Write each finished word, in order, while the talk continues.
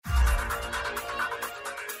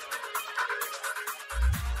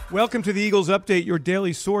Welcome to the Eagles Update, your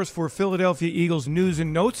daily source for Philadelphia Eagles news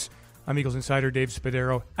and notes. I'm Eagles insider Dave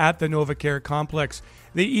Spadaro at the NovaCare Complex.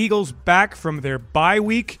 The Eagles back from their bye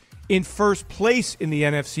week in first place in the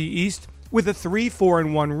NFC East with a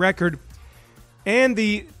 3-4-1 record. And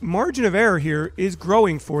the margin of error here is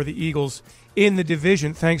growing for the Eagles in the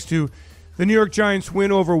division thanks to the New York Giants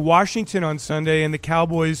win over Washington on Sunday and the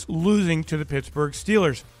Cowboys losing to the Pittsburgh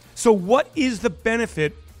Steelers. So what is the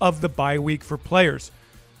benefit of the bye week for players?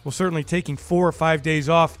 Well, certainly taking 4 or 5 days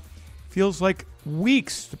off feels like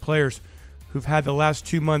weeks to players who've had the last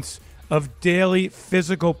 2 months of daily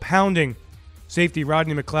physical pounding. Safety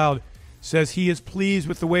Rodney McLeod says he is pleased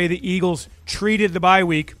with the way the Eagles treated the bye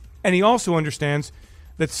week, and he also understands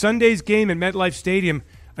that Sunday's game at MetLife Stadium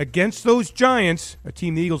against those Giants, a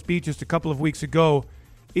team the Eagles beat just a couple of weeks ago,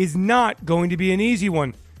 is not going to be an easy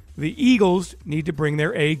one. The Eagles need to bring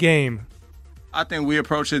their A game. I think we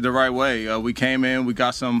approached it the right way. We came in, we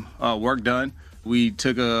got some work done. We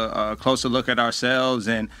took a closer look at ourselves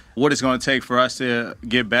and what it's going to take for us to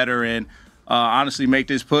get better and honestly make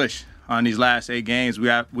this push on these last 8 games.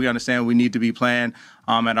 We understand we need to be playing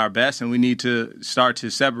at our best, and we need to start to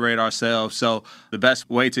separate ourselves. So the best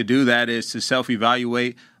way to do that is to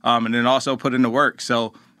self-evaluate and then also put in the work.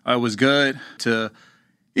 So it was good to,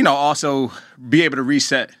 also be able to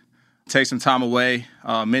reset. Take some time away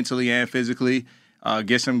mentally and physically,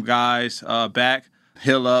 get some guys back,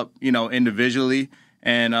 heal up, individually.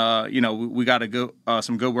 And, we got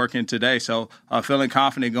some good work in today. So feeling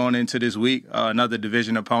confident going into this week, another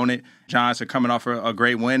division opponent. Giants are coming off a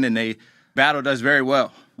great win, and they battled us very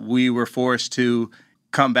well. We were forced to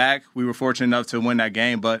come back. We were fortunate enough to win that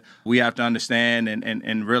game, but we have to understand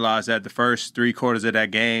and realize that the first 3 quarters of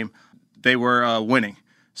that game, they were winning.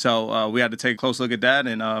 So we had to take a close look at that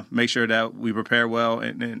and make sure that we prepare well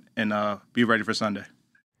and be ready for Sunday.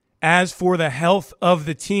 As for the health of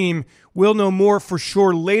the team, we'll know more for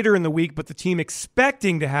sure later in the week, but the team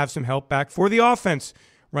expecting to have some help back for the offense.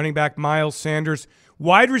 Running back Miles Sanders,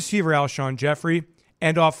 wide receiver Alshon Jeffrey,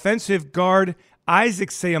 and offensive guard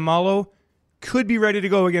Isaac Seumalo could be ready to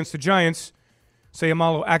go against the Giants.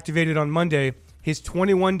 Seumalo activated on Monday. His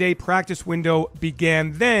 21-day practice window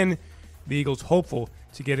began then. The Eagles hopeful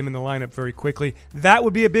to get him in the lineup very quickly. That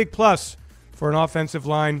would be a big plus for an offensive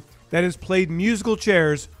line that has played musical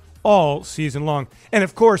chairs all season long. And,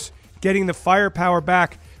 of course, getting the firepower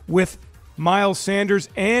back with Miles Sanders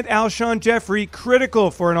and Alshon Jeffrey,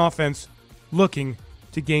 critical for an offense looking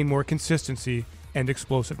to gain more consistency and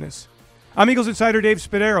explosiveness. I'm Eagles insider Dave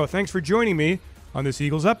Spadaro. Thanks for joining me on this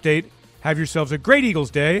Eagles Update. Have yourselves a great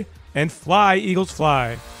Eagles day, and fly, Eagles,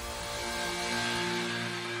 fly.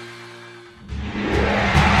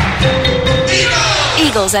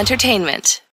 Eagles Entertainment.